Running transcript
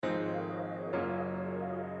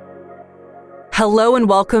Hello and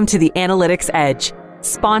welcome to the Analytics Edge,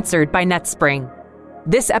 sponsored by NetSpring.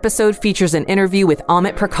 This episode features an interview with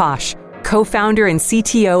Amit Prakash, co-founder and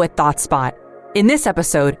CTO at ThoughtSpot. In this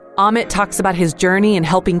episode, Amit talks about his journey in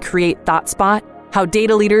helping create ThoughtSpot, how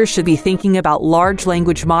data leaders should be thinking about large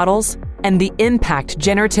language models, and the impact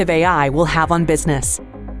generative AI will have on business.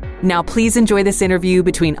 Now please enjoy this interview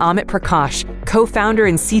between Amit Prakash, co-founder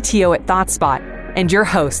and CTO at ThoughtSpot, and your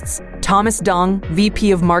hosts, Thomas Dong, VP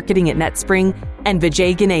of Marketing at NetSpring, and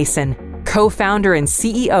Vijay Ganesan, co-founder and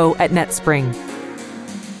CEO at NetSpring.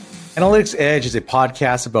 Analytics Edge is a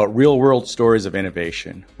podcast about real-world stories of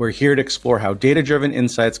innovation. We're here to explore how data-driven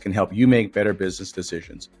insights can help you make better business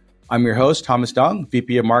decisions. I'm your host, Thomas Dong,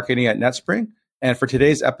 VP of Marketing at NetSpring. And for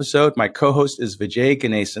today's episode, my co-host is Vijay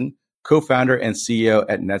Ganesan, co-founder and CEO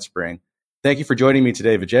at NetSpring. Thank you for joining me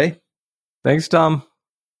today, Vijay. Thanks, Tom.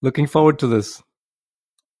 Looking forward to this.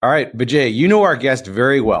 All right, Vijay, you know our guest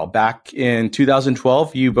very well. Back in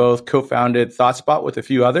 2012, you both co-founded ThoughtSpot with a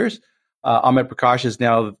few others. Amit Prakash is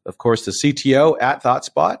now, of course, the CTO at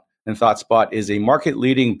ThoughtSpot. And ThoughtSpot is a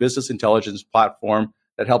market-leading business intelligence platform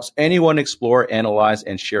that helps anyone explore, analyze,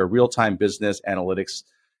 and share real-time business analytics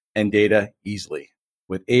and data easily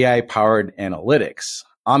with AI-powered analytics.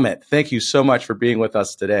 Amit, thank you so much for being with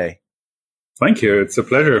us today. Thank you. It's a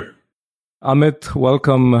pleasure. Amit,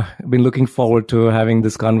 welcome. I've been looking forward to having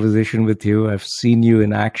this conversation with you. I've seen you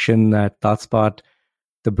in action at ThoughtSpot,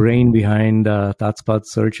 the brain behind ThoughtSpot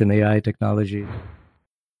search and AI technology.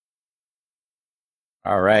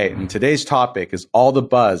 All right. And today's topic is all the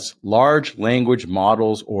buzz, large language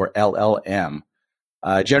models or LLM.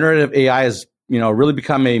 Generative AI has, really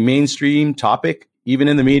become a mainstream topic, even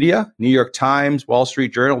in the media. New York Times, Wall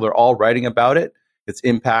Street Journal, they're all writing about it. Its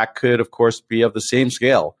impact could, of course, be of the same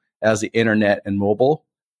scale as the internet and mobile.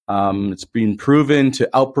 It's been proven to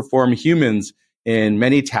outperform humans in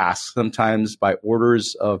many tasks, sometimes by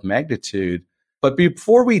orders of magnitude. But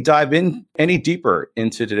before we dive in any deeper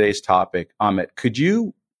into today's topic, Amit, could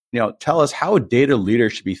you, tell us how data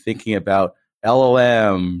leaders should be thinking about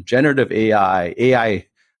LLM, generative AI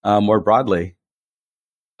more broadly?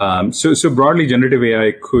 So broadly, generative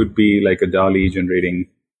AI could be like a DALL-E generating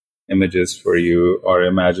images for you, or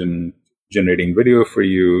imagine generating video for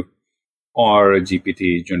you, or a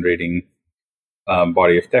GPT generating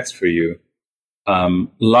body of text for you.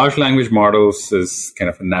 Large language models is kind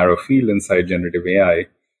of a narrow field inside generative AI,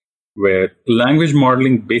 where language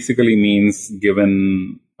modeling basically means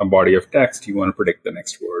given a body of text, you want to predict the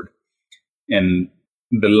next word. And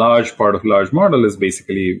the large part of large model is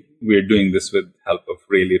basically we're doing this with help of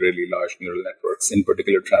really, really large neural networks, in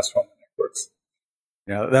particular transformer networks.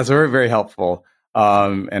 Yeah, that's very, very helpful.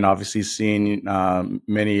 And obviously seeing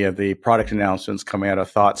many of the product announcements coming out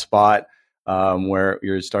of ThoughtSpot, where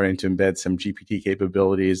you're starting to embed some GPT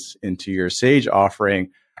capabilities into your Sage offering.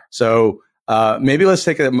 So maybe let's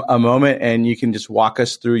take a moment and you can just walk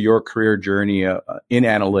us through your career journey in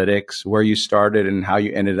analytics, where you started and how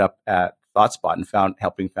you ended up at ThoughtSpot and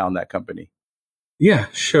helping found that company. Yeah,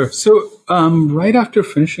 sure. So right after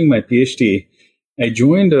finishing my PhD, I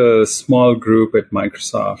joined a small group at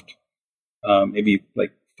Microsoft, maybe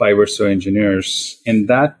like 5 or so engineers. And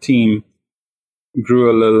that team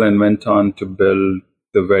grew a little and went on to build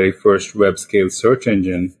the very first web scale search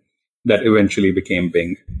engine that eventually became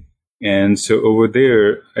Bing. And so over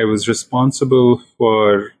there, I was responsible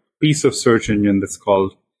for a piece of search engine that's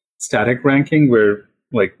called static ranking, where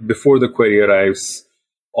like before the query arrives,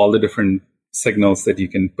 all the different signals that you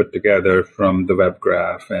can put together from the web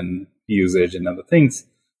graph and usage and other things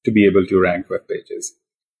to be able to rank web pages.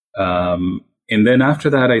 And then after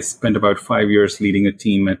that, I spent about 5 years leading a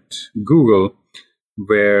team at Google,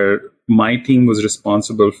 where my team was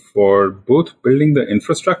responsible for both building the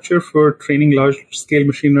infrastructure for training large-scale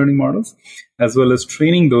machine learning models, as well as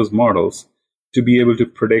training those models to be able to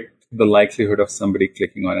predict the likelihood of somebody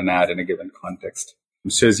clicking on an ad in a given context.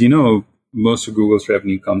 So as you know, most of Google's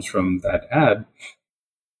revenue comes from that ad.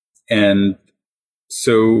 And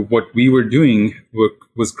so what we were doing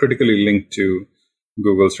was critically linked to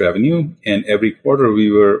Google's revenue. And every quarter we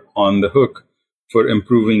were on the hook for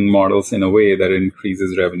improving models in a way that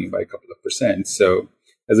increases revenue by a couple of %. So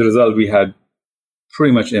as a result, we had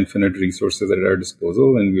pretty much infinite resources at our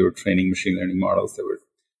disposal, and we were training machine learning models that were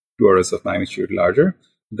 2 orders of magnitude larger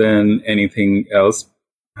than anything else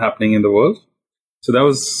happening in the world. So that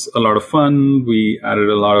was a lot of fun. We added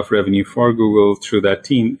a lot of revenue for Google through that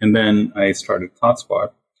team. And then I started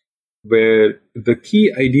ThoughtSpot, where the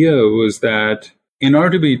key idea was that in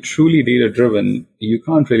order to be truly data-driven, you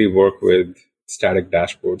can't really work with static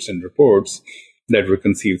dashboards and reports that were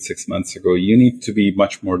conceived 6 months ago. You need to be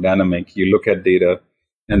much more dynamic. You look at data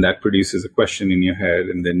and that produces a question in your head,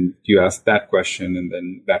 and then you ask that question, and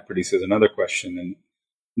then that produces another question, and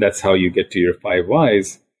that's how you get to your 5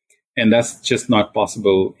 whys. And that's just not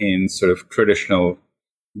possible in sort of traditional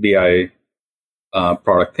BI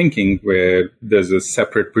product thinking, where there's a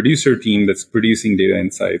separate producer team that's producing data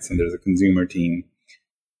insights, and there's a consumer team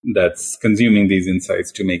that's consuming these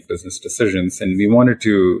insights to make business decisions. And we wanted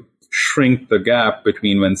to shrink the gap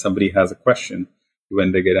between when somebody has a question to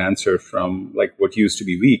when they get answered, from like what used to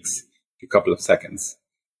be weeks to a couple of seconds.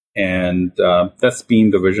 And that's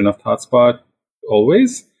been the vision of ThoughtSpot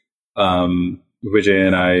always. Vijay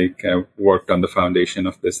and I kind of worked on the foundation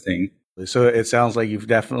of this thing. So it sounds like you've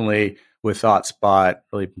definitely, with ThoughtSpot,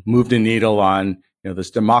 really moved the needle on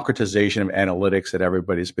this democratization of analytics that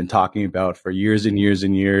everybody's been talking about for years and years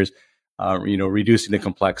and years. Reducing the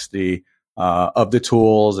complexity of the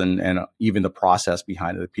tools and even the process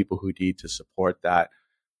behind it, the people who need to support that.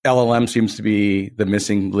 LLM seems to be the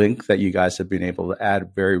missing link that you guys have been able to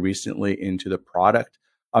add very recently into the product.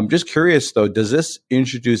 I'm just curious, though, does this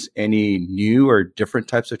introduce any new or different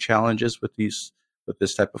types of challenges with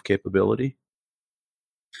this type of capability?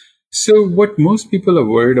 So what most people are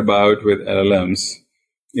worried about with LLMs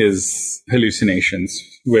is hallucinations,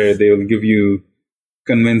 where they will give you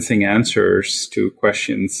convincing answers to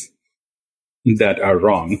questions that are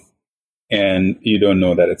wrong, and you don't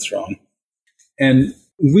know that it's wrong. And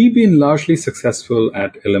we've been largely successful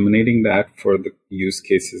at eliminating that for the use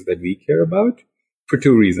cases that we care about, for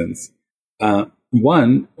 2 reasons.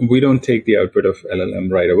 One, we don't take the output of LLM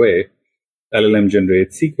right away. LLM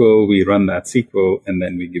generates SQL, we run that SQL, and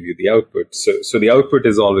then we give you the output. So the output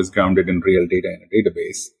is always grounded in real data in a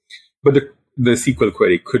database. But the SQL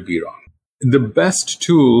query could be wrong. The best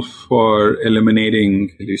tool for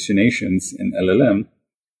eliminating hallucinations in LLM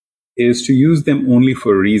is to use them only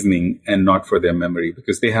for reasoning and not for their memory,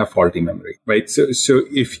 because they have faulty memory, right? So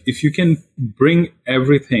if you can bring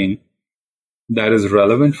everything that is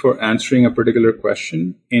relevant for answering a particular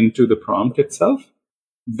question into the prompt itself,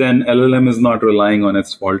 then LLM is not relying on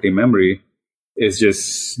its faulty memory. It's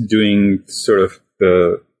just doing sort of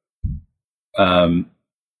the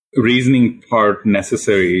reasoning part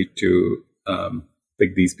necessary to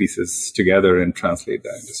pick these pieces together and translate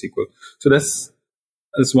that into SQL. So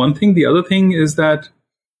that's one thing. The other thing is that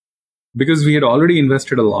because we had already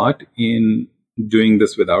invested a lot in doing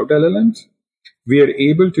this without LLMs, we are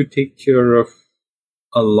able to take care of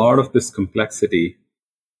a lot of this complexity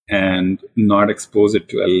and not expose it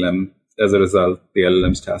to LLM. As a result, the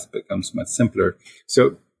LLM's task becomes much simpler.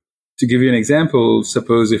 So to give you an example,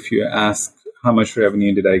 suppose if you ask, how much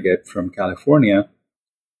revenue did I get from California?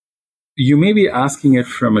 You may be asking it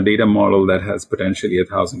from a data model that has potentially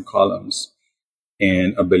 1,000 columns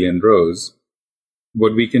and 1 billion rows.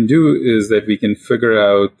 What we can do is that we can figure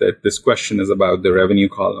out that this question is about the revenue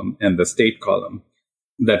column and the state column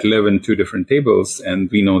that live in 2 different tables,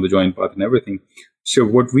 and we know the join path and everything. So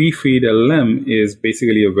what we feed LLM is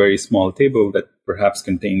basically a very small table that perhaps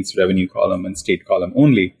contains revenue column and state column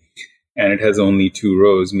only, and it has only 2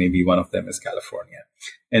 rows. Maybe one of them is California.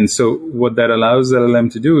 And so what that allows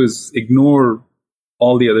LLM to do is ignore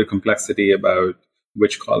all the other complexity about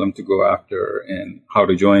which column to go after and how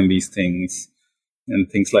to join these things and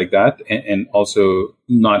things like that, and also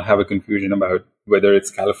not have a confusion about whether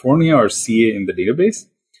it's California or CA in the database.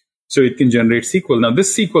 So it can generate SQL. Now,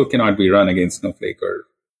 this SQL cannot be run against Snowflake or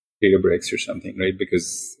Databricks or something, right?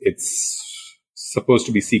 Because it's supposed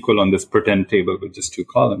to be SQL on this pretend table with just 2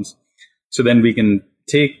 columns. So then we can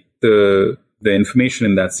take the information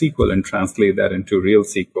in that SQL and translate that into real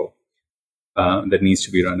SQL that needs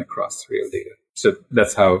to be run across real data. So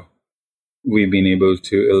that's how we've been able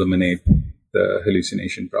to eliminate the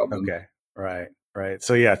hallucination problem. Okay, right.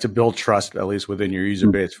 So yeah, to build trust, at least within your user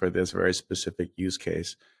base for this very specific use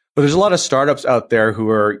case. But there's a lot of startups out there who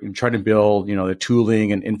are trying to build, the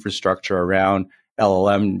tooling and infrastructure around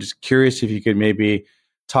LLM. Just curious if you could maybe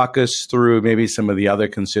talk us through maybe some of the other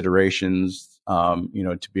considerations,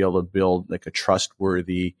 to be able to build like a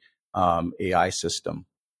trustworthy AI system.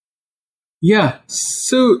 Yeah,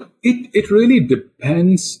 so it really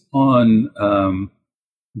depends on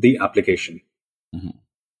the application.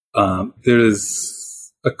 Mm-hmm. There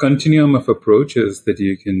is a continuum of approaches that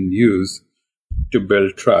you can use to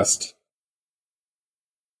build trust.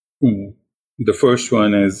 The first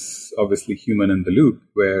one is obviously human in the loop,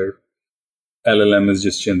 where LLM is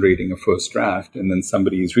just generating a first draft, and then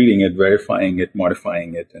somebody is reading it, verifying it,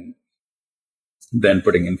 modifying it, and then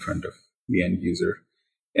putting in front of the end user.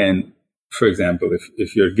 And for example,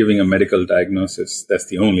 if you're giving a medical diagnosis, that's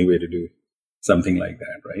the only way to do something like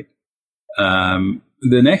that, right?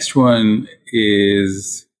 The next one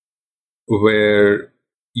is where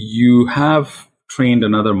you have trained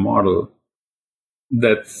another model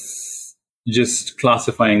that's just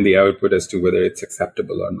classifying the output as to whether it's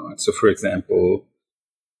acceptable or not. So, for example,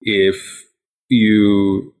 if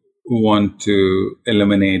you want to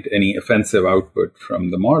eliminate any offensive output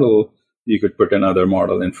from the model, you could put another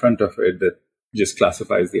model in front of it that just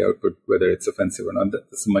classifies the output, whether it's offensive or not.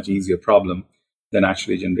 That's a much easier problem than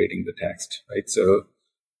actually generating the text, right? So,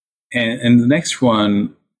 and the next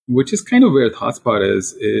one, which is kind of where ThoughtSpot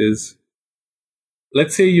is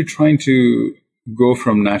let's say you're trying to go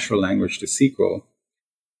from natural language to SQL.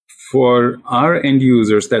 For our end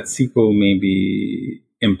users, that SQL may be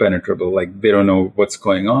impenetrable. Like, they don't know what's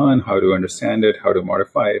going on, how to understand it, how to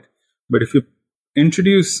modify it. But if you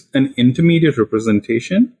introduce an intermediate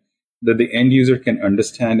representation that the end user can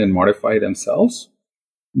understand and modify themselves,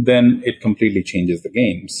 then it completely changes the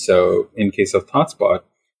game. So in case of ThoughtSpot,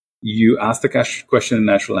 you ask the question in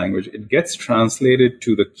natural language, it gets translated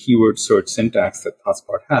to the keyword search syntax that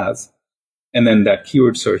ThoughtSpot has, and then that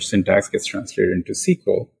keyword search syntax gets translated into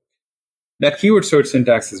SQL. That keyword search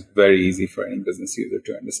syntax is very easy for any business user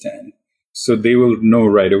to understand. So they will know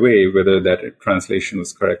right away whether that translation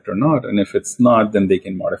was correct or not. And if it's not, then they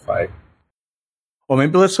can modify. Well,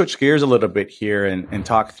 maybe let's switch gears a little bit here and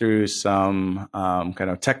talk through some kind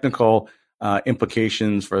of technical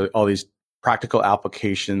implications for all these practical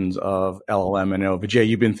applications of LLM. I know, Vijay,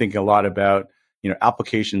 you've been thinking a lot about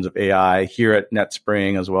applications of AI here at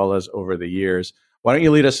NetSpring as well as over the years. Why don't you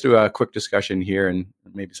lead us through a quick discussion here and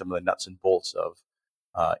maybe some of the nuts and bolts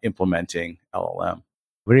of implementing LLM?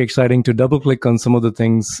 Very exciting to double click on some of the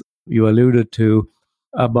things you alluded to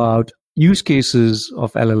about use cases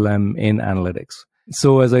of LLM in analytics.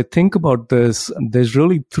 So as I think about this, there's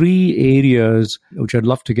really three areas which I'd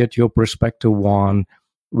love to get your perspective on,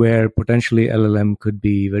 where potentially LLM could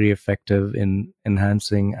be very effective in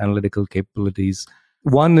enhancing analytical capabilities.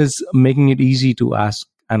 One is making it easy to ask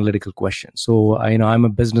analytical questions. So I'm a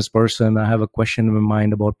business person. I have a question in my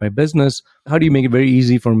mind about my business. How do you make it very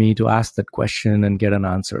easy for me to ask that question and get an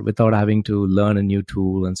answer without having to learn a new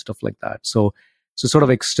tool and stuff like that? So sort of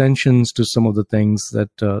extensions to some of the things that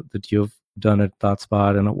you've done at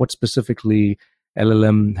ThoughtSpot, and what specifically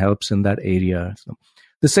LLM helps in that area. So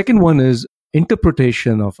the second one is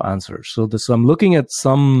interpretation of answers. So I'm looking at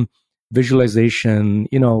some visualization.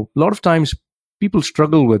 A lot of times people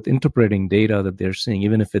struggle with interpreting data that they're seeing,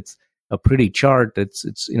 even if it's a pretty chart.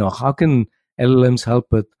 It's how can LLMs help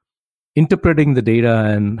with interpreting the data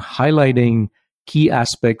and highlighting key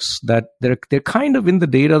aspects that they're kind of in the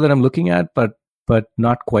data that I'm looking at, but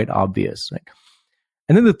not quite obvious, right?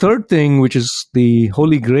 And then the third thing, which is the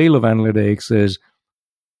holy grail of analytics, is,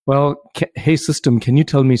 well, hey, system, can you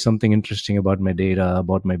tell me something interesting about my data,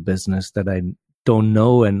 about my business that I don't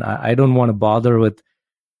know? And I don't want to bother with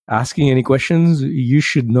asking any questions. You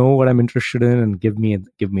should know what I'm interested in and give me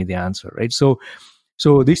the answer, right? So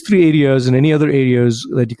these three areas and any other areas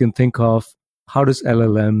that you can think of, how does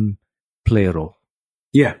LLM play a role?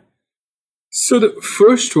 Yeah. So the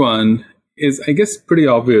first one is, I guess, pretty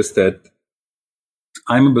obvious that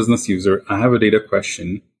I'm a business user. I have a data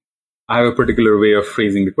question. I have a particular way of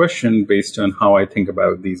phrasing the question based on how I think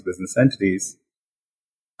about these business entities.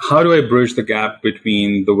 How do I bridge the gap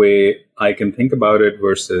between the way I can think about it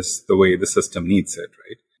versus the way the system needs it,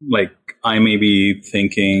 right? Like, I may be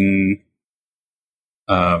thinking,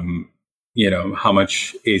 how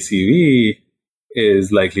much ACV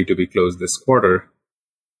is likely to be closed this quarter.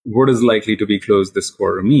 What is likely to be closed this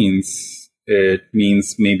quarter means? It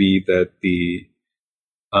means maybe that the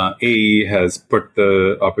AE has put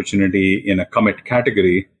the opportunity in a commit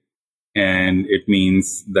category, and it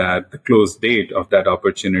means that the close date of that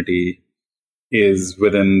opportunity is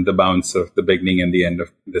within the bounds of the beginning and the end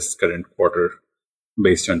of this current quarter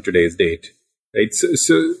based on today's date, right?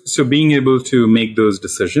 So being able to make those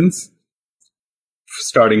decisions,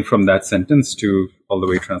 starting from that sentence to all the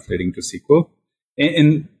way translating to SQL.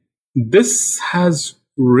 And this has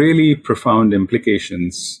really profound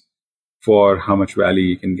implications for how much value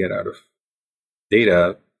you can get out of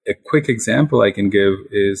data. A quick example I can give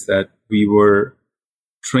is that we were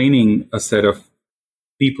training a set of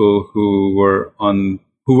people who work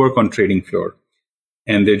on trading floor.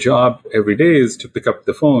 And their job every day is to pick up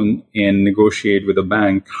the phone and negotiate with a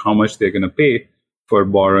bank how much they're going to pay for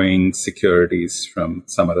borrowing securities from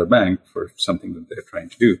some other bank for something that they're trying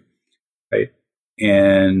to do, right?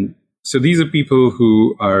 And so these are people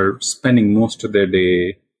who are spending most of their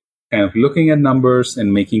day kind of looking at numbers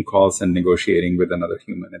and making calls and negotiating with another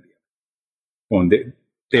human at the end.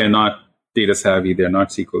 They are not data savvy. They're not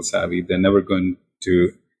SQL savvy. They're never going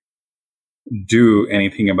to do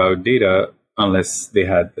anything about data unless they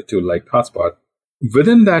had a tool like ThoughtSpot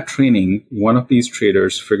Within that training, one of these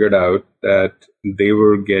traders figured out that they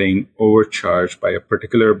were getting overcharged by a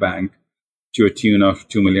particular bank to a tune of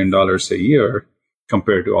 $2 million a year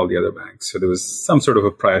compared to all the other banks. So there was some sort of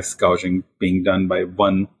a price gouging being done by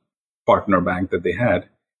one partner bank that they had.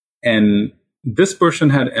 And this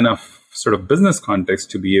person had enough sort of business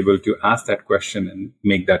context to be able to ask that question and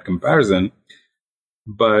make that comparison.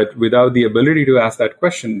 But without the ability to ask that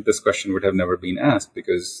question, this question would have never been asked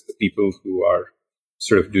because the people who are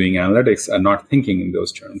sort of doing analytics are not thinking in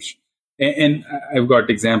those terms. And I've got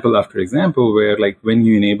example after example where, like, when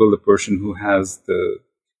you enable the person who has the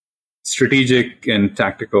strategic and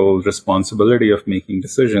tactical responsibility of making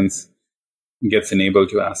decisions gets enabled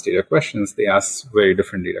to ask data questions, they ask very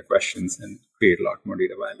different data questions and create a lot more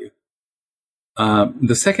data value.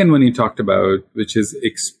 The second one you talked about, which is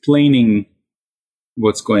explaining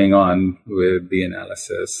what's going on with the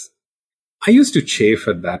analysis, I used to chafe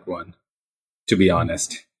at that one, to be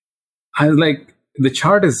honest. I was like, the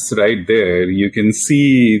chart is right there. You can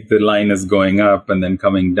see the line is going up and then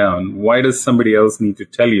coming down. Why does somebody else need to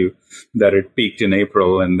tell you that it peaked in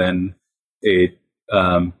April and then it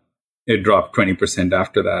dropped 20%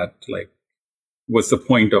 after that? Like, what's the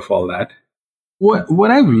point of all that?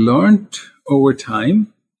 What I've learned over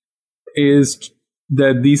time is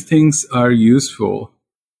that these things are useful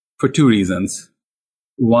for two reasons.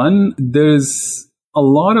 One, there's a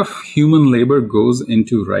lot of human labor goes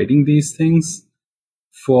into writing these things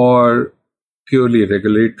for purely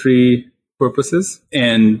regulatory purposes.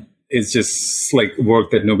 And it's just like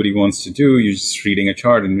work that nobody wants to do. You're just reading a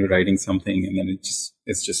chart and you're writing something, and then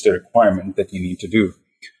it's just a requirement that you need to do.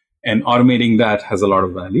 And automating that has a lot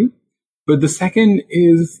of value. But the second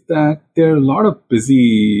is that there are a lot of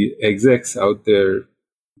busy execs out there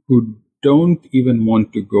who don't even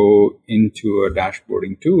want to go into a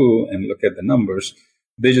dashboarding tool and look at the numbers.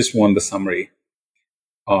 They just want the summary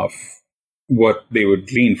of what they would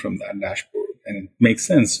glean from that dashboard. And it makes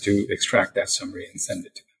sense to extract that summary and send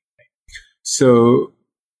it to them. So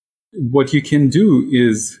what you can do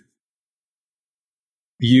is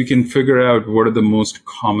you can figure out what are the most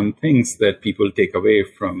common things that people take away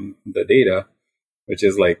from the data, which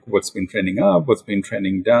is like what's been trending up, what's been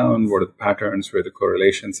trending down, what are the patterns, where the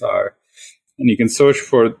correlations are. And you can search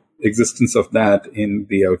for existence of that in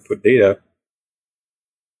the output data.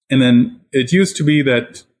 And then it used to be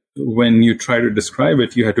that when you try to describe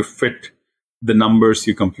it, you had to fit the numbers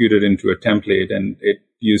you computed into a template, and it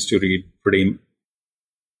used to read pretty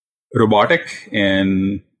robotic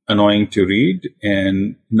and annoying to read.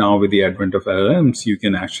 And now with the advent of LLMs, you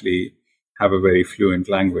can actually have a very fluent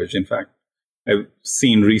language. In fact, I've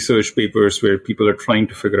seen research papers where people are trying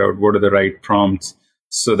to figure out what are the right prompts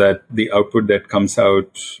so that the output that comes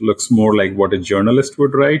out looks more like what a journalist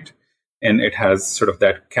would write. And it has sort of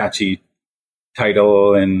that catchy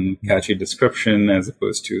title and catchy description as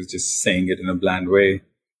opposed to just saying it in a bland way.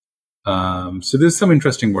 So there's some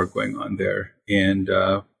interesting work going on there. And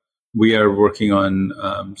we are working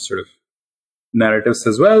on sort of narratives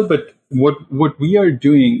as well. But what we are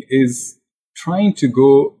doing is trying to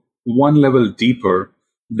go one level deeper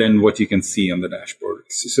than what you can see on the dashboard.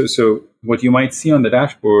 So what you might see on the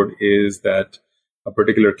dashboard is that a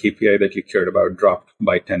particular KPI that you cared about dropped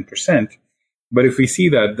by 10%. But if we see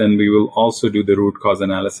that, then we will also do the root cause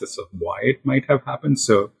analysis of why it might have happened.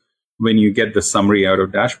 So when you get the summary out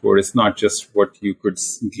of dashboard, it's not just what you could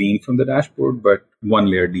glean from the dashboard, but one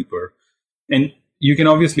layer deeper. And you can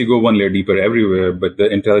obviously go one layer deeper everywhere, but the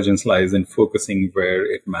intelligence lies in focusing where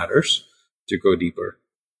it matters to go deeper.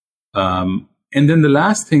 And then the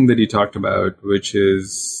last thing that you talked about, which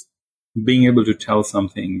is being able to tell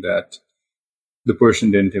something that the person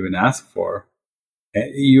didn't even ask for.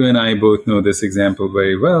 You and I both know this example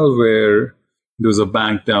very well, where there was a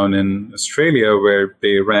bank down in Australia where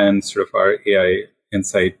they ran sort of our AI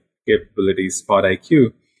insight capabilities, Spot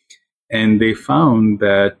IQ, and they found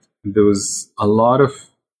that there was a lot of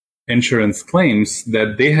insurance claims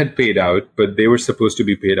that they had paid out, but they were supposed to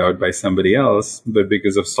be paid out by somebody else. But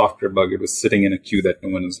because of software bug, it was sitting in a queue that no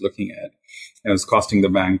one was looking at. And it was costing the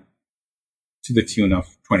bank to the tune of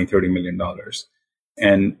 $20-30 million.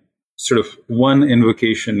 And sort of one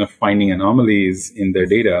invocation of finding anomalies in their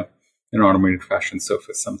data in an automated fashion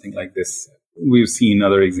surface something like this. We've seen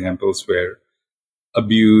other examples where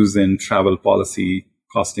abuse in travel policy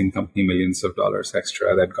costing company millions of dollars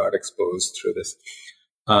extra that got exposed through this.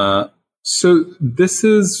 So this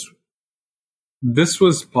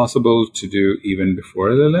was possible to do even before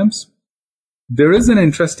LLMs. There is an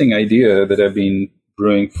interesting idea that I've been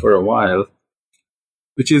brewing for a while,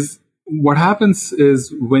 which is what happens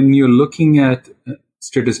is when you're looking at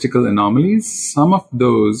statistical anomalies, some of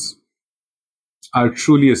those are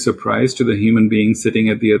truly a surprise to the human being sitting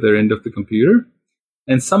at the other end of the computer.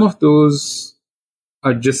 And some of those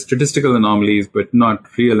are just statistical anomalies, but not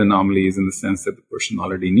real anomalies in the sense that the person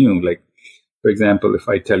already knew. Like, for example, if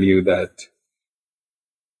I tell you that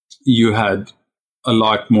you had a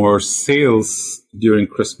lot more sales during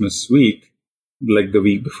Christmas week, like the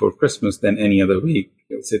week before Christmas, than any other week,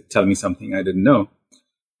 it'll say, tell me something I didn't know.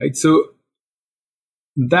 Right? So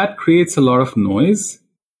that creates a lot of noise,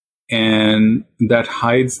 and that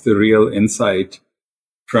hides the real insight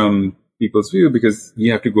from people's view, because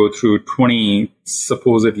you have to go through 20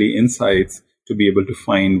 supposedly insights to be able to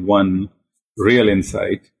find one real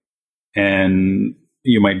insight. And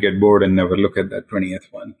you might get bored and never look at that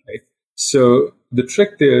 20th one, right? So the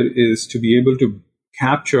trick there is to be able to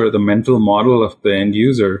capture the mental model of the end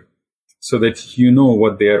user so that you know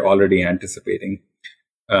what they're already anticipating.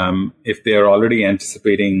 If they're already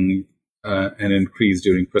anticipating an increase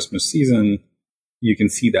during Christmas season, you can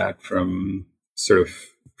see that from sort of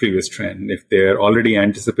previous trend. If they're already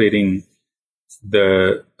anticipating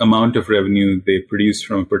the amount of revenue they produce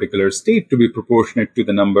from a particular state to be proportionate to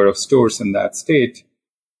the number of stores in that state,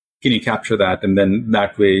 can you capture that? And then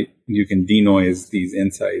that way you can denoise these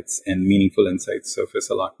insights, and meaningful insights surface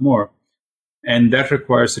a lot more. And that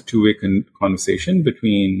requires a two-way conversation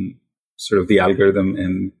between sort of the algorithm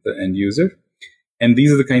and the end user. And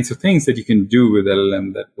these are the kinds of things that you can do with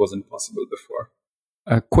LLM that wasn't possible before.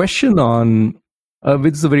 A question on,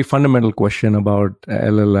 which is a very fundamental question about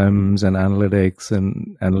LLMs and analytics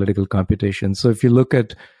and analytical computation. So if you look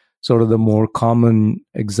at sort of the more common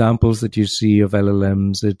examples that you see of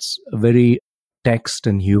LLMs, it's very text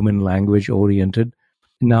and human language oriented.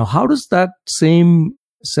 Now, how does that same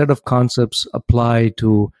set of concepts apply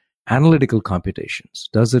to analytical computations?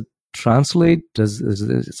 Does it translate? Is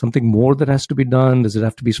there something more that has to be done? Does it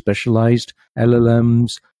have to be specialized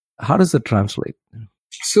LLMs? How does it translate?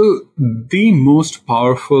 So the most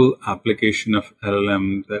powerful application of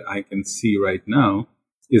LLM that I can see right now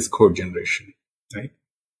is code generation, right?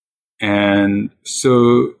 And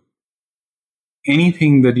so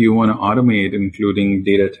anything that you want to automate, including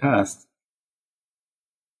data tasks,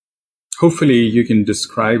 hopefully you can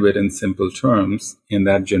describe it in simple terms, and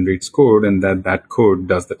that generates code, and that code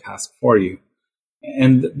does the task for you.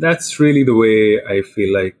 And that's really the way I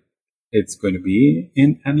feel like it's going to be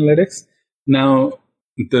in analytics. Now,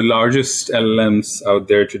 the largest LLMs out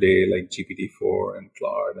there today, like GPT-4 and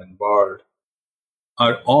Claude and Bard,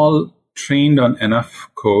 are all trained on enough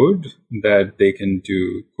code that they can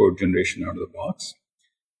do code generation out of the box.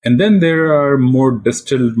 And then there are more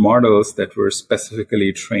distilled models that were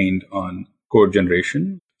specifically trained on code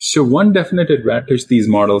generation. So one definite advantage these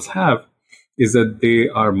models have is that they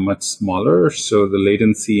are much smaller, so the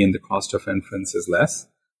latency and the cost of inference is less.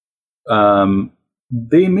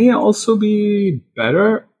 They may also be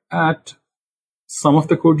better at some of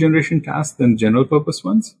the code generation tasks than general purpose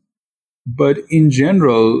ones. But in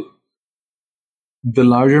general, the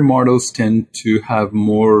larger models tend to have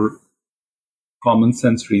more common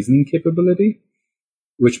sense reasoning capability,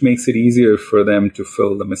 which makes it easier for them to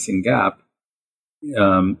fill the missing gap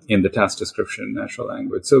in the task description in natural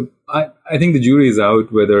language. So I think the jury is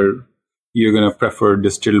out whether you're going to prefer a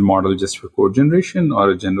distilled model just for code generation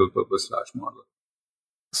or a general purpose large model.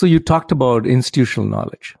 So you talked about institutional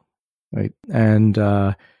knowledge, right? And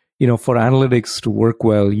for analytics to work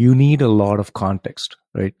well, you need a lot of context,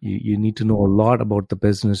 right? You need to know a lot about the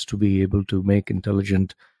business to be able to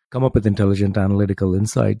come up with intelligent analytical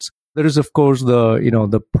insights. There is, of course,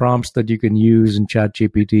 the prompts that you can use in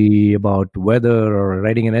ChatGPT about weather or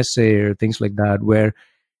writing an essay or things like that, where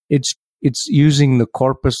it's using the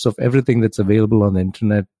corpus of everything that's available on the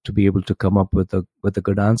internet to be able to come up with a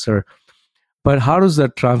good answer. But how does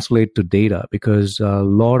that translate to data? Because a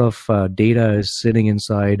lot of data is sitting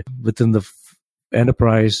inside within the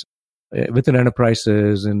enterprise, within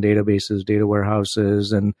enterprises and databases, data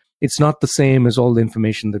warehouses, and it's not the same as all the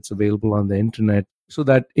information that's available on the internet. So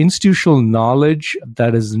that institutional knowledge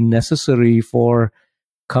that is necessary for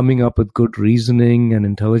coming up with good reasoning and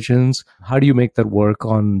intelligence, how do you make that work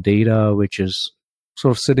on data which is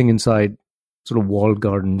sort of sitting inside sort of walled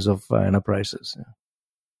gardens of enterprises?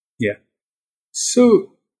 Yeah.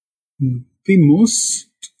 So the most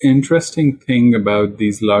interesting thing about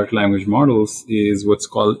these large language models is what's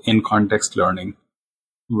called in-context learning,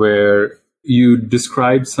 where you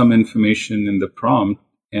describe some information in the prompt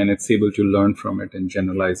and it's able to learn from it and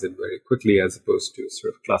generalize it very quickly, as opposed to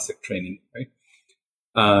sort of classic training,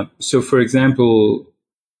 right? So for example,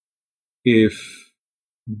 if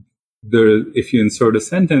you insert a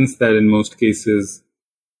sentence that in most cases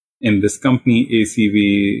in this company,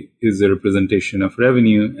 ACV is a representation of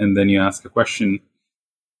revenue, and then you ask a question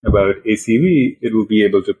about ACV, it will be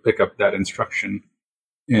able to pick up that instruction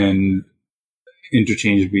and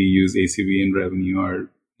interchangeably use ACV and revenue. Or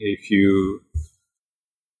if you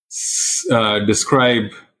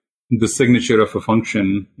describe the signature of a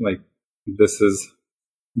function, like this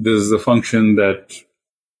is a function that,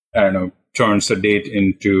 I don't know, turns a date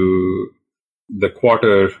into the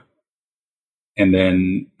quarter, and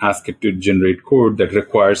then ask it to generate code that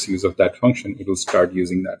requires use of that function, it will start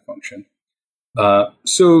using that function.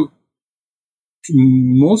 So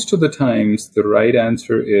most of the times, the right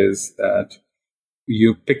answer is that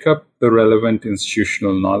you pick up the relevant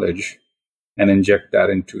institutional knowledge and inject that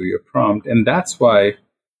into your prompt. And that's why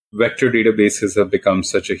vector databases have become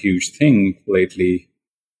such a huge thing lately,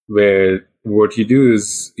 where what you do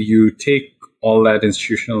is you take all that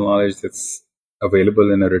institutional knowledge that's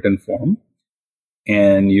available in a written form,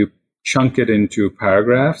 and you chunk it into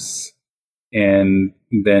paragraphs, and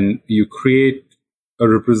then you create a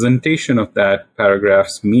representation of that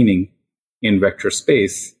paragraph's meaning in vector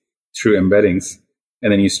space through embeddings,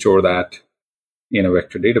 and then you store that in a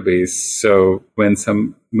vector database. So when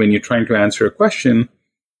you're trying to answer a question,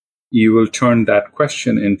 you will turn that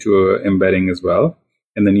question into an embedding as well,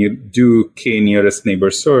 and then you do k nearest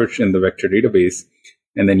neighbor search in the vector database,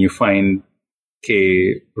 and then you find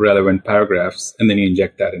k relevant paragraphs, and then you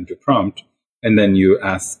inject that into prompt, and then you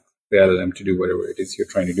ask the LLM to do whatever it is you're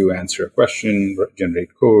trying to do, answer a question, generate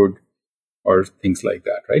code, or things like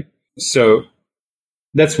that, right? So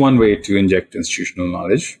that's one way to inject institutional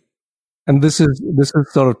knowledge. And this is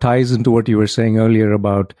sort of ties into what you were saying earlier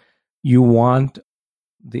about you want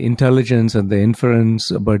the intelligence and the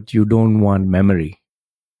inference, but you don't want memory,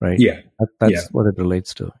 right? Yeah. That's what it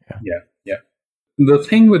relates to. Yeah. The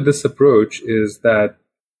thing with this approach is that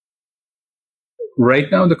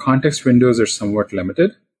right now the context windows are somewhat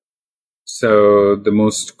limited. So the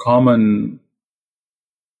most common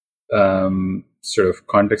sort of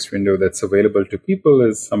context window that's available to people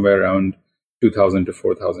is somewhere around 2,000 to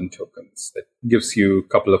 4,000 tokens. That gives you a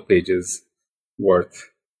couple of pages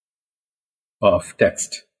worth of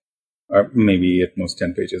text, or maybe at most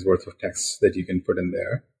 10 pages worth of text that you can put in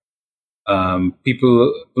there.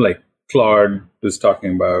 People like Claude was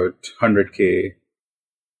talking about 100K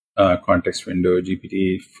context window.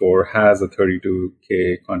 GPT-4 has a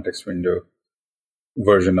 32K context window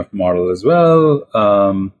version of model as well.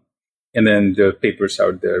 And then there are papers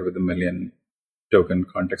out there with 1 million token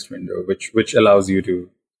context window, which allows you to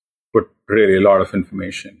put really a lot of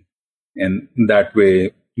information. And that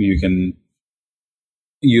way you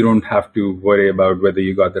don't have to worry about whether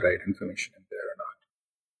you got the right information in there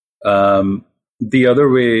or not. The other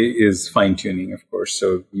way is fine tuning, of course.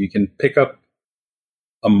 So you can pick up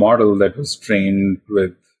a model that was trained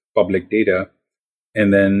with public data,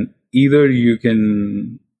 and then either you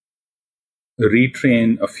can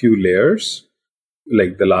retrain a few layers,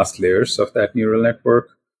 like the last layers of that neural network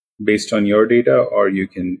based on your data, or you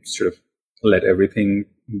can sort of let everything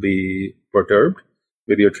be perturbed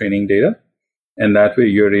with your training data. And that way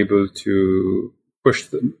you're able to push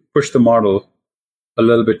the model a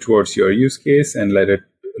little bit towards your use case and let it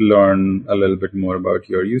learn a little bit more about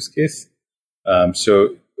your use case.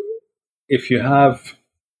 So if you have,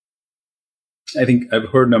 I think I've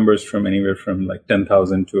heard numbers from anywhere from like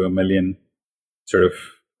 10,000 to 1 million sort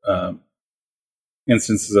of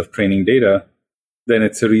instances of training data, then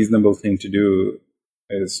it's a reasonable thing to do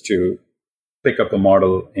is to pick up a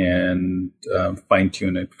model and fine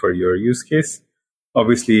tune it for your use case.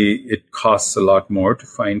 Obviously, it costs a lot more to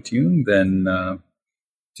fine tune than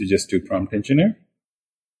to just do prompt engineer.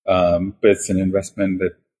 But it's an investment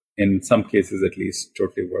that in some cases at least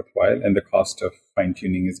totally worthwhile, and the cost of fine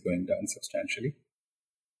tuning is going down substantially.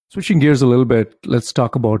 Switching gears a little bit, let's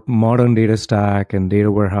talk about modern data stack and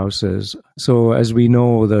data warehouses. So as we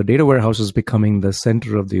know, the data warehouse is becoming the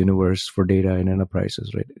center of the universe for data in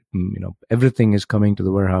enterprises, right? Everything is coming to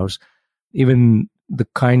the warehouse, even the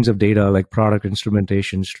kinds of data like product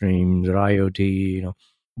instrumentation streams or IoT,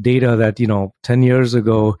 data that, 10 years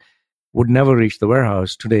ago would never reach the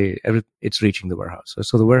warehouse. Today, it's reaching the warehouse.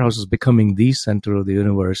 So the warehouse is becoming the center of the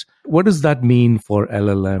universe. What does that mean for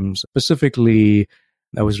LLMs? Specifically,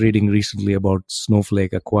 I was reading recently about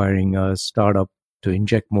Snowflake acquiring a startup to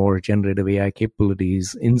inject more generative AI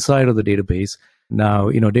capabilities inside of the database. Now,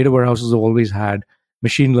 data warehouses have always had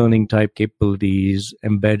machine learning type capabilities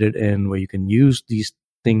embedded in where you can use these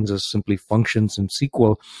things as simply functions in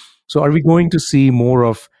SQL. So are we going to see more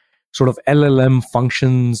of sort of LLM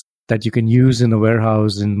functions that you can use in a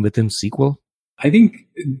warehouse and within SQL? I think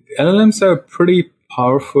LLMs are pretty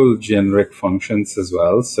powerful generic functions as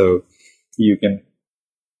well. So you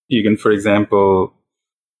can, for example,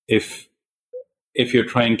 if you're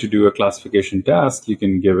trying to do a classification task, you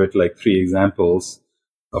can give it like 3 examples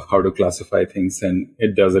of how to classify things, and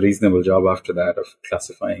it does a reasonable job after that of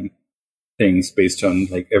classifying things based on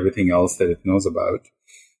like everything else that it knows about.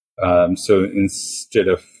 So instead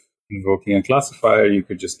of invoking a classifier, you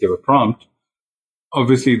could just give a prompt.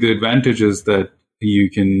 Obviously, the advantage is that you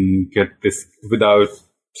can get this without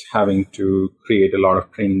having to create a lot of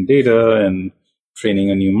training data and training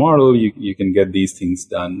a new model. You can get these things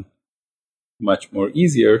done much more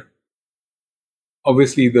easier.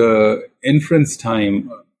 Obviously, the inference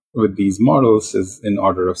time with these models is in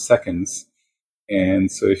order of seconds.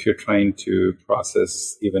 And so if you're trying to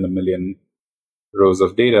process even 1 million rows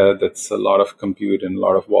of data, that's a lot of compute and a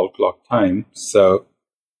lot of wall clock time. So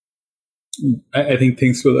I think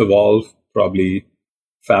things will evolve. Probably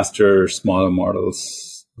faster, smaller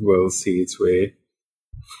models will see its way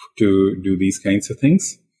to do these kinds of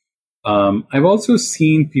things. I've also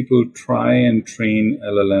seen people try and train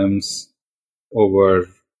LLMs over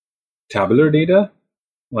tabular data,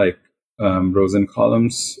 like rows and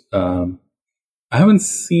columns. I haven't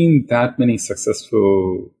seen that many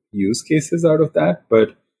successful use cases out of that,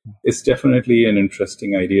 but it's definitely an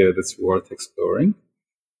interesting idea that's worth exploring.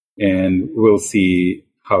 And we'll see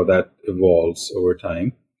how that evolves over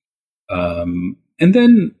time. And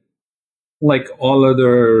then, like all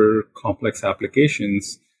other complex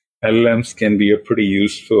applications, LLMs can be a pretty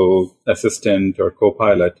useful assistant or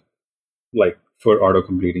co-pilot, like for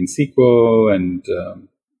auto-completing SQL and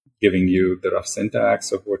giving you the rough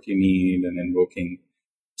syntax of what you need and invoking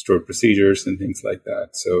stored procedures and things like that.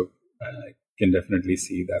 So I can definitely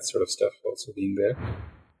see that sort of stuff also being there.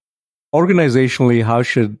 Organizationally, how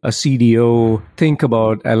should a CDO think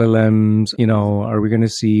about LLMs? Are we going to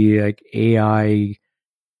see like AI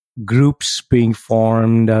groups being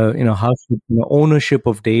formed? How should ownership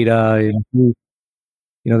of data?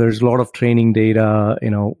 There's a lot of training data.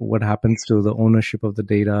 What happens to the ownership of the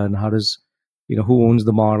data, and how does who owns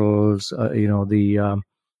the models?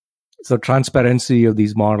 So transparency of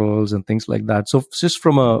these models and things like that. So just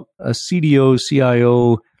from a CDO,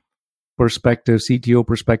 CIO perspective, CTO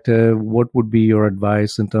perspective, what would be your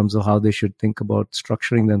advice in terms of how they should think about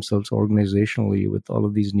structuring themselves organizationally with all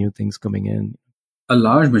of these new things coming in? A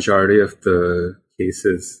large majority of the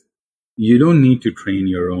cases, you don't need to train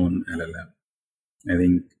your own LLM. I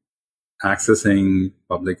think accessing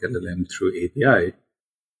public LLM through API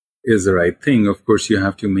is the right thing. Of course, you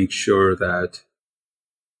have to make sure that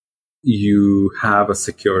you have a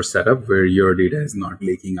secure setup where your data is not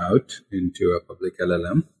leaking out into a public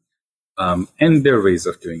LLM. And there are ways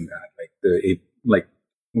of doing that, like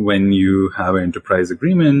when you have an enterprise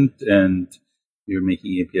agreement and you're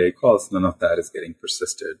making API calls, none of that is getting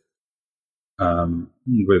persisted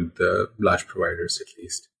with the large providers, at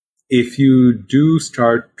least. If you do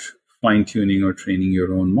start fine-tuning or training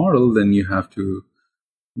your own model, then you have to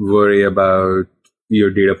worry about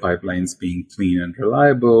your data pipelines being clean and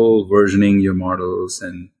reliable, versioning your models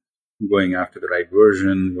and going after the right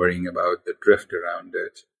version, worrying about the drift around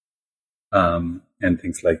it. And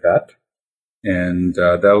things like that. And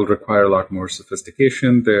that will require a lot more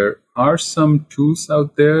sophistication. There are some tools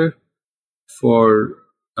out there for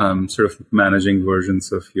sort of managing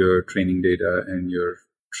versions of your training data and your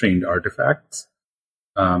trained artifacts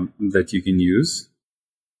that you can use.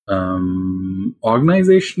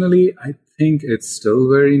 Organizationally, I think it's still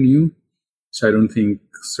very new. So I don't think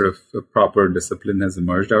sort of a proper discipline has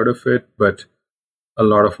emerged out of it, but a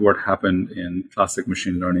lot of what happened in classic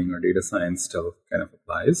machine learning or data science still kind of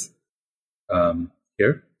applies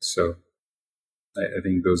here. So I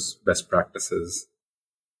think those best practices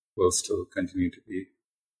will still continue to be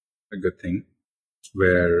a good thing,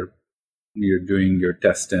 where you're doing your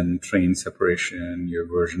test and train separation, you're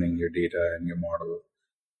versioning your data and your model,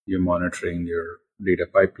 you're monitoring your data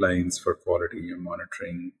pipelines for quality, you're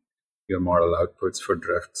monitoring your model outputs for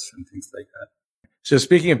drifts and things like that. So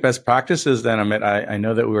speaking of best practices then, Amit, I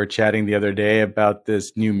know that we were chatting the other day about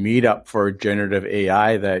this new meetup for generative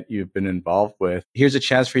AI that you've been involved with. Here's a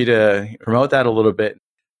chance for you to promote that a little bit.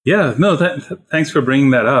 Yeah, no, thanks for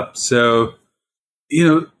bringing that up. So,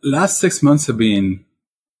 last 6 months have been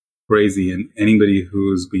crazy, and anybody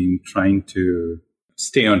who's been trying to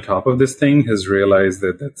stay on top of this thing has realized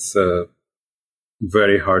that that's a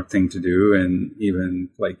very hard thing to do. And even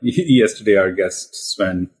like yesterday, our guest,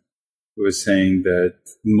 Sven, was saying that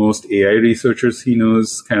most AI researchers he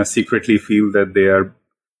knows kind of secretly feel that they are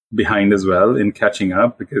behind as well in catching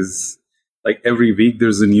up, because like every week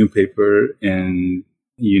there's a new paper and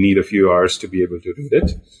you need a few hours to be able to read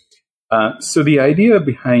it. So the idea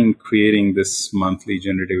behind creating this monthly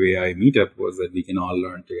generative AI meetup was that we can all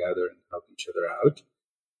learn together and help each other out.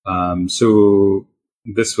 So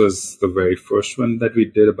this was the very first one that we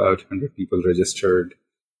did. About 100 people registered,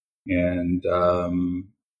 and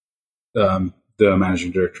the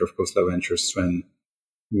managing director of Coastal Ventures, Sven,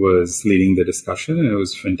 was leading the discussion, and it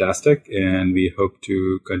was fantastic. And we hope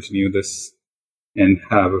to continue this and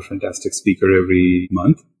have a fantastic speaker every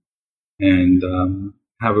month, and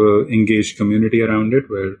have an engaged community around it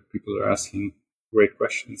where people are asking great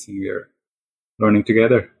questions and we are learning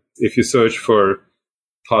together. If you search for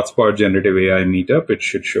ThoughtSpot Generative AI Meetup, it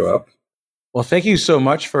should show up. Well, thank you so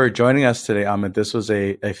much for joining us today, Amit. This was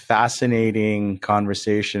a fascinating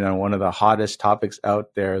conversation on one of the hottest topics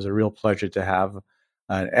out there. It was a real pleasure to have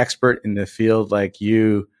an expert in the field like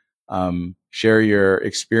you share your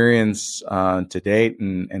experience to date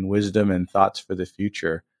and wisdom and thoughts for the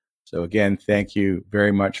future. So again, thank you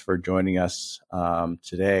very much for joining us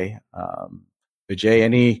today. Vijay,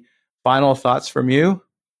 any final thoughts from you?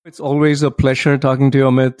 It's always a pleasure talking to you,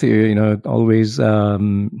 Amit. Always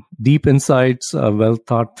deep insights, well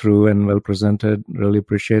thought through and well presented. Really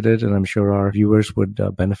appreciate it. And I'm sure our viewers would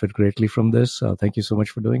benefit greatly from this. Thank you so much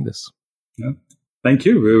for doing this. Yeah. Thank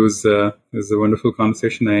you. It was a wonderful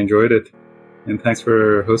conversation. I enjoyed it. And thanks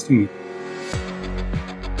for hosting me.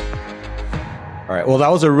 All right. Well, that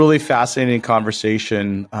was a really fascinating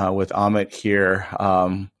conversation with Amit here.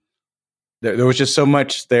 There was just so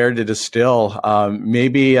much there to distill.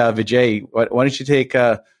 Maybe, Vijay, why don't you take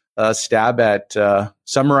a stab at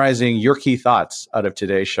summarizing your key thoughts out of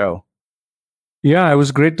today's show? Yeah, it was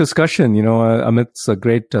a great discussion. Amit's a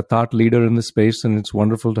great thought leader in the space, and it's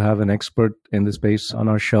wonderful to have an expert in the space on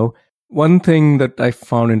our show. One thing that I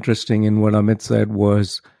found interesting in what Amit said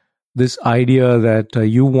was this idea that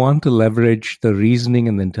you want to leverage the reasoning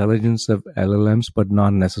and the intelligence of LLMs, but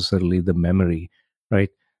not necessarily the memory, right,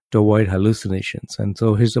 to avoid hallucinations. And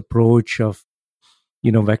so his approach of,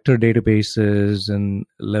 vector databases and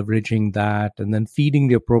leveraging that and then feeding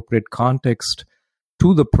the appropriate context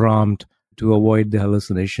to the prompt to avoid the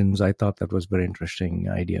hallucinations, I thought that was a very interesting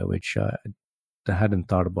idea, which I hadn't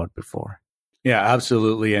thought about before. Yeah,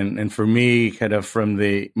 absolutely. And for me, kind of from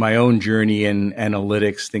my own journey in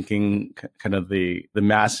analytics, thinking kind of the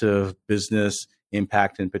massive business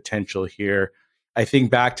impact and potential here, I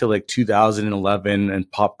think back to like 2011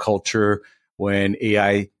 and pop culture when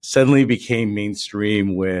AI suddenly became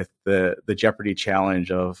mainstream with the Jeopardy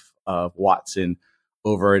challenge of Watson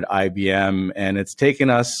over at IBM. And it's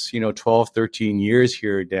taken us, 12, 13 years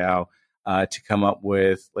here now to come up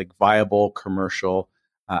with like viable commercial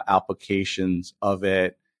applications of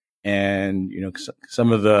it. And,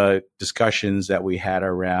 some of the discussions that we had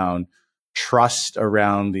around trust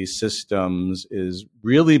around these systems is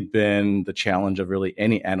really been the challenge of really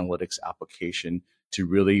any analytics application to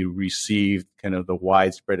really receive kind of the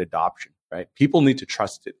widespread adoption, right? People need to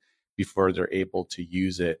trust it before they're able to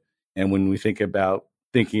use it. And when we thinking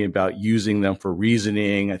about using them for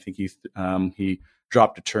reasoning, I think he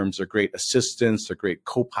dropped the terms, they're great assistants, they're great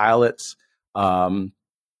co-pilots.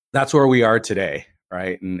 That's where we are today,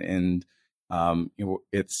 right? And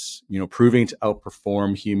it's proving to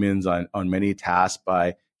outperform humans on many tasks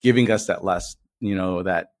by giving us that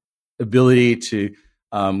that ability to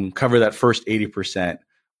cover that first 80%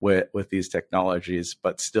 with these technologies,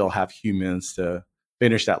 but still have humans to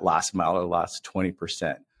finish that last mile or last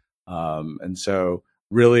 20%. And so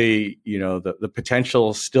really, the potential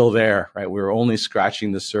is still there, right? We're only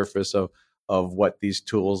scratching the surface of what these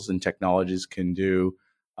tools and technologies can do.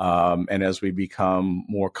 And as we become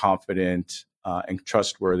more confident and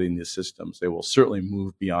trustworthy in these systems, they will certainly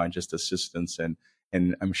move beyond just assistance.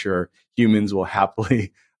 And I'm sure humans will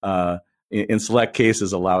happily, in select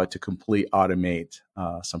cases, allow it to completely automate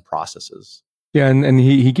some processes. Yeah, and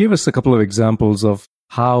he gave us a couple of examples of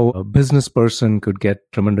how a business person could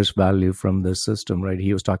get tremendous value from this system, right?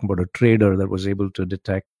 He was talking about a trader that was able to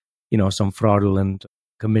detect, some fraudulent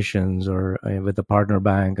commissions or with a partner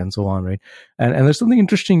bank and so on, right? And there's something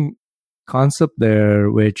interesting concept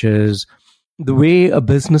there, which is the way a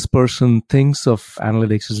business person thinks of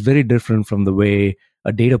analytics is very different from the way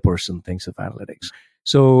a data person thinks of analytics.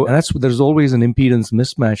 So there's always an impedance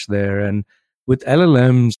mismatch there. And with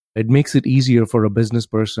LLMs, it makes it easier for a business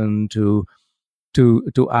person to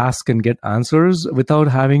ask and get answers without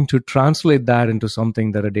having to translate that into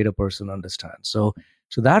something that a data person understands. So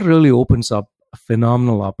that really opens up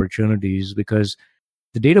phenomenal opportunities because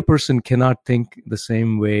the data person cannot think the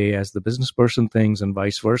same way as the business person thinks and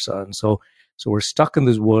vice versa. And so we're stuck in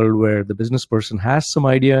this world where the business person has some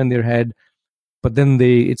idea in their head, but then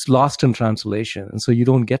it's lost in translation. And so you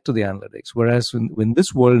don't get to the analytics. Whereas in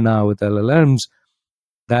this world now with LLMs,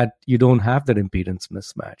 that you don't have that impedance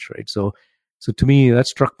mismatch, right? So to me, that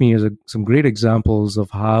struck me as some great examples of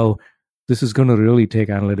how this is going to really take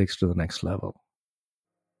analytics to the next level.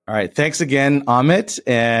 All right. Thanks again, Amit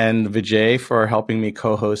and Vijay, for helping me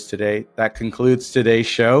co-host today. That concludes today's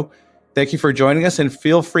show. Thank you for joining us, and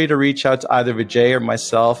feel free to reach out to either Vijay or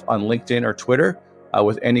myself on LinkedIn or Twitter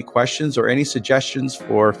with any questions or any suggestions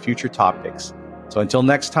for future topics. So until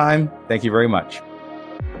next time, thank you very much.